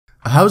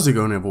How's it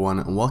going everyone,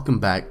 and welcome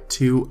back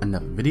to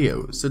another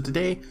video. So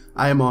today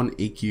I am on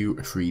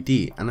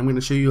AQ3D and I'm going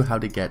to show you how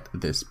to get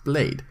this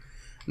blade.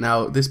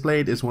 Now this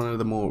blade is one of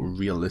the more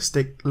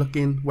realistic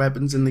looking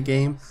weapons in the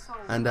game,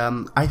 and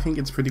I think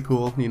it's pretty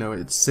cool. You know,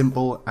 it's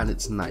simple and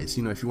it's nice.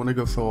 You know, if you want to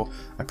go for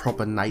a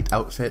proper knight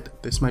outfit,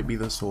 this might be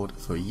the sword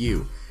for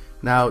you.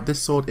 Now this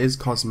sword is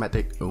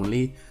cosmetic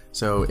only,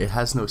 so it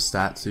has no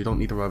stats, so you don't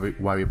need to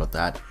worry about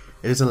that.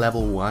 It is a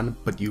level 1,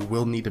 but you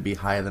will need to be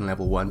higher than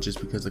level 1 just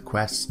because the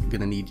quest's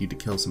gonna need you to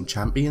kill some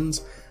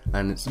champions,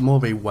 and it's more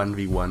of a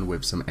 1v1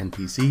 with some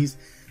NPCs,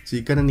 so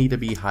you're gonna need to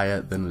be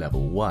higher than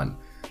level 1.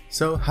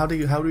 So how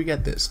do we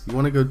get this? You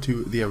wanna go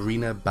to the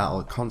arena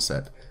battle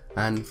concert,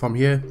 and from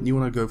here you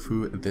wanna go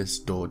through this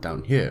door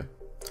down here.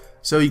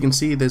 So you can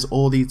see there's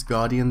all these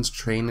guardians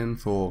training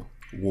for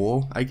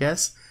war, I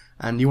guess,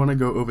 and you wanna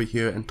go over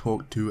here and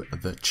talk to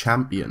the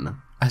champion.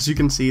 As you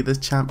can see, this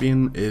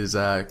champion is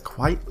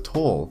quite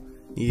tall.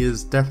 He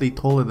is definitely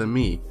taller than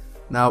me.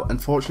 Now,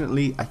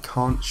 unfortunately, I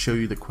can't show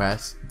you the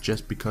quest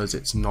just because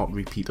it's not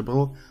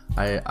repeatable.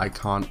 I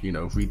can't, you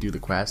know, redo the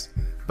quest.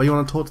 But you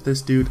want to talk to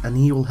this dude and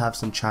he will have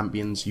some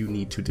champions you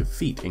need to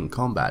defeat in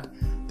combat.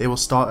 They will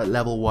start at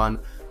level 1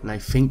 and I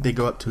think they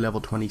go up to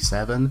level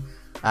 27.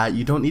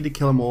 You don't need to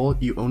kill them all,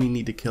 you only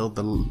need to kill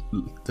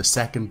the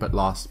second but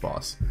last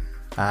boss.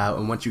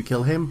 And once you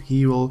kill him,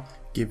 he will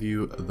give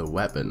you the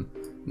weapon.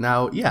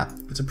 Now, yeah,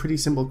 it's a pretty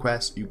simple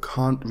quest, you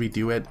can't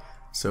redo it.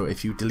 So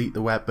if you delete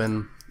the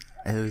weapon,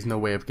 there's no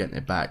way of getting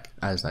it back,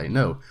 as I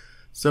know.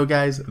 So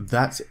guys,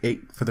 that's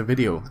it for the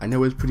video. I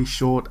know it's pretty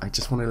short, I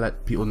just want to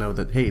let people know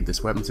that hey,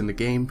 this weapon's in the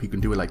game, you can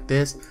do it like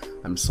this.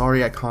 I'm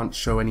sorry I can't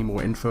show any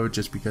more info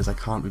just because I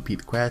can't repeat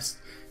the quest.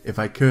 If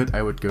I could,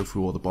 I would go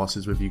through all the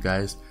bosses with you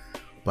guys.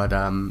 But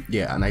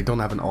yeah, and I don't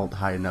have an alt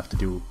high enough to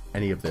do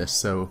any of this.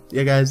 So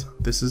yeah guys,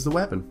 this is the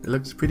weapon. It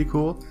looks pretty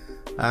cool.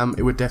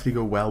 It would definitely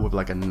go well with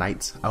like a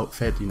knight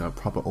outfit, you know, a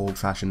proper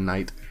old-fashioned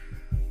knight.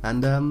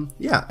 And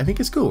yeah, I think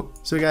it's cool.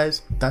 So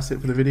guys, that's it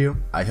for the video.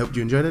 I hope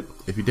you enjoyed it.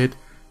 If you did,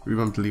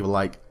 remember to leave a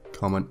like,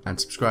 comment and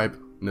subscribe.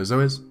 And as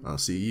always, I'll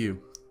see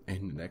you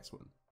in the next one.